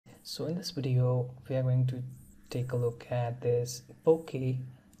So in this video we are going to take a look at this Bokeh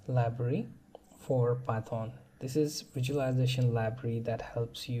library for Python. This is visualization library that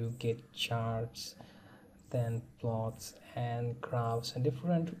helps you get charts, then plots and graphs and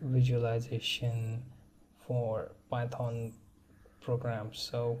different visualization for Python programs.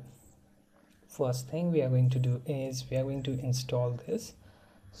 So first thing we are going to do is we are going to install this.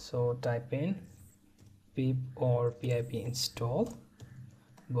 So type in pip or pip install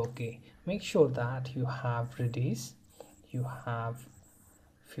Bokeh. Make sure that you have Redis, you have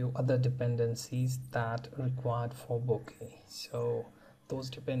few other dependencies that are required for Bokeh. So those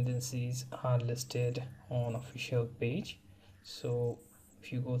dependencies are listed on official page. So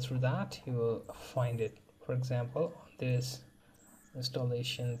if you go through that, you will find it. For example, on this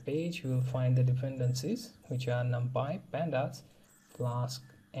installation page, you will find the dependencies which are NumPy, Pandas, Flask,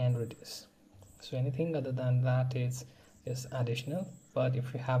 and Redis. So anything other than that is additional, but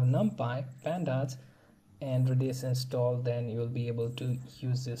if you have NumPy, Pandas, and Redis installed, then you will be able to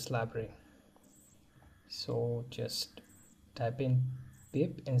use this library. So just type in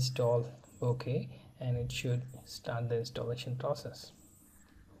pip install Bokeh and it should start the installation process.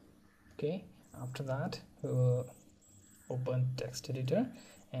 Okay, after that we will open text editor,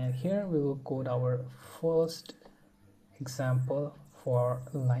 and here we will code our first example for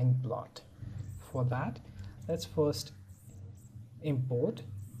line plot. For that, let's first import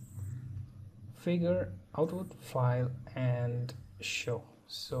figure output file and show.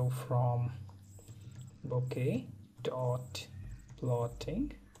 So from bokeh dot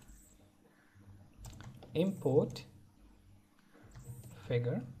plotting, import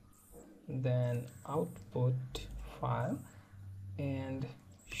figure, then output file and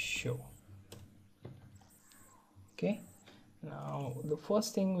show. Okay, now the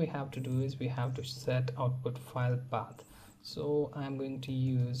first thing we have to do is we have to set output file path. So I'm going to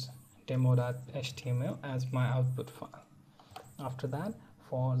use demo.html as my output file. After that,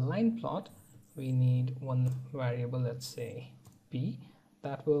 for line plot, we need one variable, let's say p,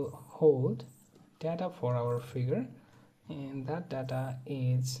 that will hold data for our figure, and that data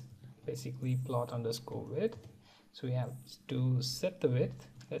is basically plot underscore width. So we have to set the width,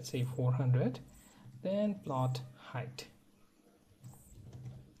 let's say 400, then plot height,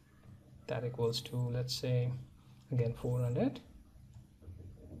 that equals to, let's say again 400,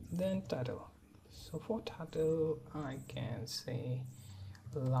 then title. So for title I can say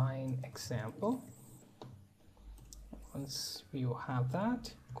line example. Once you have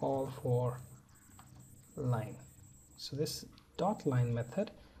that, call for line. So this dot line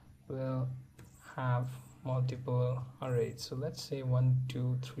method will have multiple arrays. So let's say 1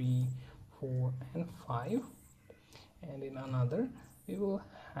 2 3 4 and 5, and in another we will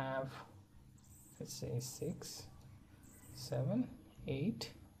have, let's say 6 7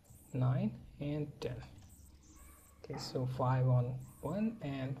 8 9 and 10. Okay, so 5 on one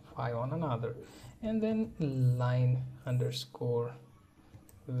and 5 on another, and then line underscore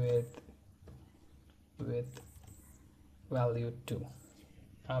with value 2.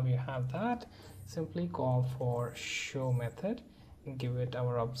 Now you have that, simply call for show method and give it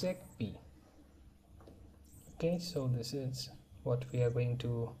our object p. Okay, so this is what we are going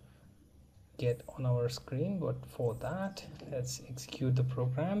to get on our screen, but for that let's execute the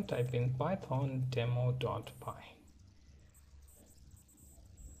program. Type in python demo.py.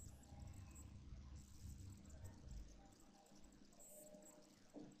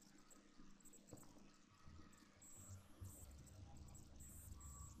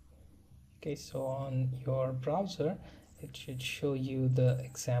 Okay, so on your browser it should show you the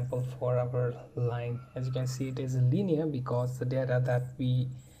example for our line. As you can see, it is linear because the data that we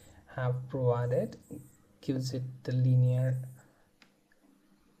have provided gives it the linear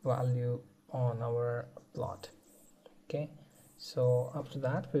value on our plot. Okay, so after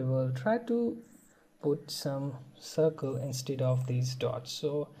that we will try to put some circle instead of these dots.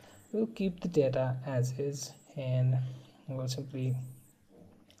 So we'll keep the data as is, and we'll simply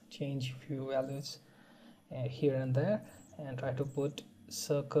change few values here and there and try to put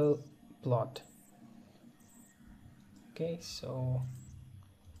circle plot. Okay, so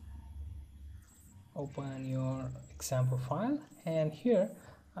open your example file, and here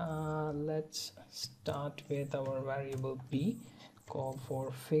let's start with our variable p, call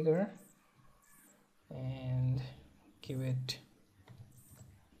for figure and give it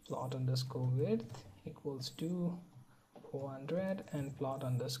plot underscore width equals to 400 and plot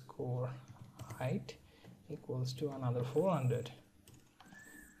underscore height equals to another 400.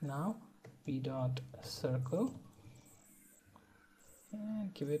 Now p dot circle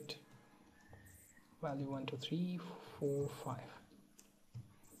and give it value 1 2 3 4 5.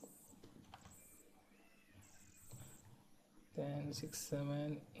 6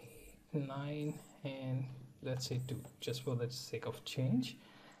 7 8 9 and let's say 2, just for the sake of change.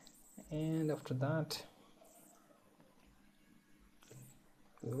 And after that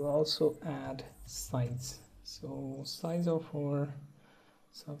we will also add size. So size of our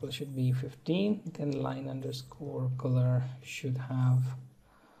circle should be 15. Then line underscore color should have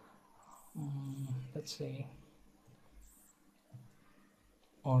let's say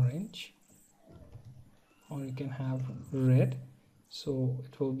orange, or you can have red, so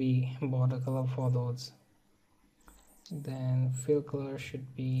it will be border color for those. Then fill color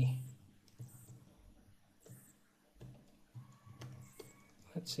should be,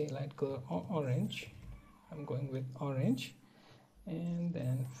 let's say, light color or orange. I'm going with orange. And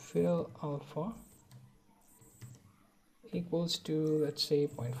then fill alpha equals to, let's say,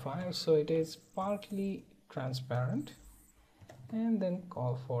 0.5, so it is partly transparent. And then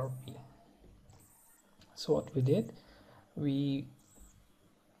call for p. So what we did, we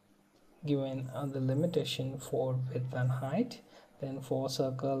given the limitation for width and height. Then for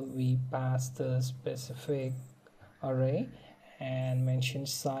circle we pass the specific array and mention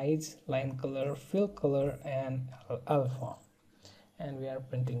size, line color, fill color, and alpha, and we are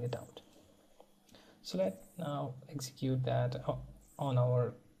printing it out. So let's now execute that on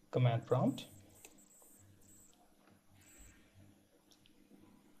our command prompt.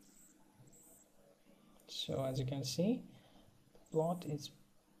 So as you can see, the plot is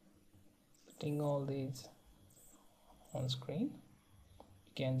putting all these on screen.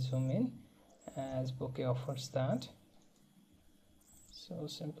 You can zoom in as Bokeh offers that. So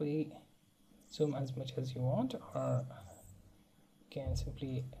simply zoom as much as you want, or you can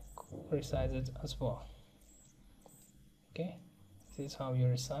simply resize it as well. Okay, this is how you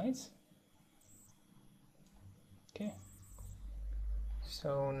resize. Okay,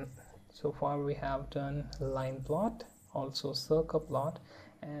 so far we have done line plot, also circle plot,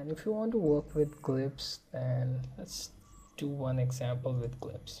 and if you want to work with glyphs, then let's do one example with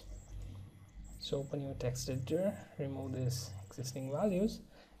glyphs. So open your text editor, remove these existing values,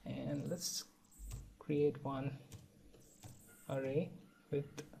 and let's create one array with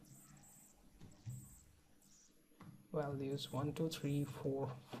values 1 2 3 4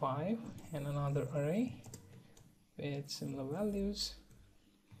 5, and another array with similar values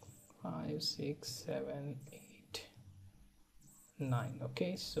 5 6 7 8 9.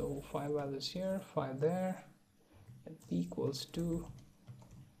 Okay, so 5 values here, 5 there, and equals to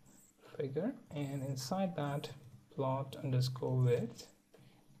figure, and inside that plot underscore width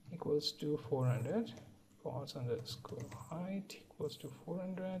equals to 400, plot underscore height equals to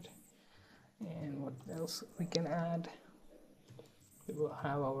 400. And what else we can add? We will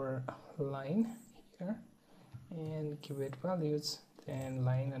have our line here and give it values, then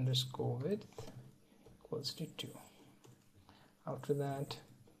line underscore width equals to 2. After that,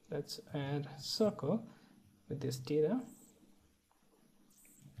 let's add circle with this data,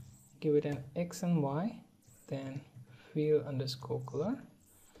 give it an x and y, then fill underscore color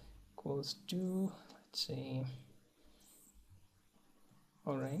equals to, let's say,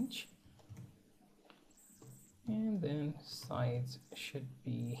 orange, and then size should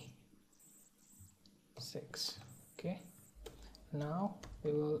be 6. Okay, now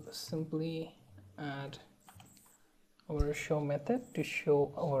we will simply add our show method to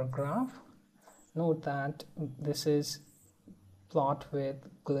show our graph. Note that this is plot with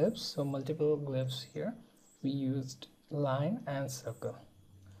glyphs, so multiple glyphs here. We used line and circle.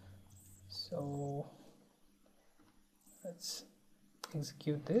 So let's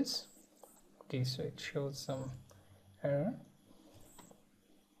execute this. Okay, so it shows some error.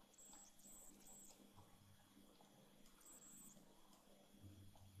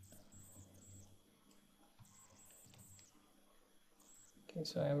 Okay,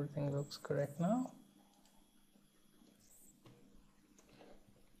 so everything looks correct now.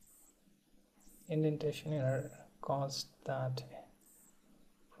 Indentation error caused that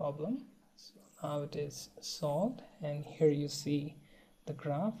problem. So now it is solved, and here you see the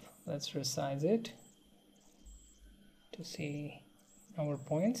graph. Let's resize it to see our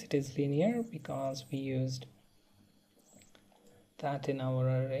points. It is linear because we used that in our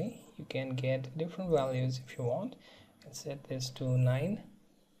array. You can get different values if you want. You can set this to 9,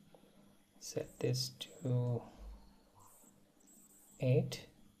 set this to 8.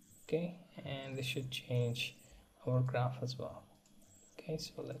 Okay, and this should change our graph as well. Okay,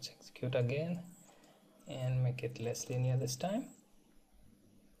 so let's execute again and make it less linear this time.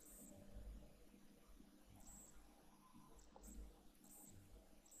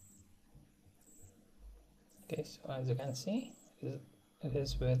 Okay, so as you can see, it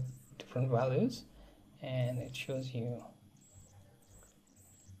is with different values, and it shows you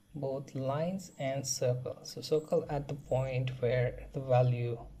both lines and circle. So circle at the point where the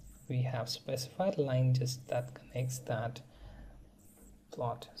value we have specified, line just that connects that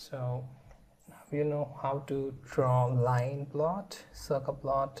plot. So you know how to draw line plot, circle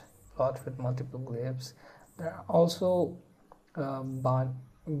plot, plot with multiple glyphs. There are also bar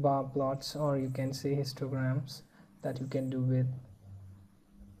plots, or you can say histograms, that you can do with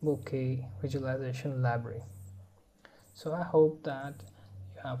Bokeh visualization library. So I hope that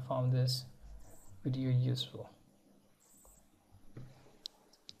you have found this video useful.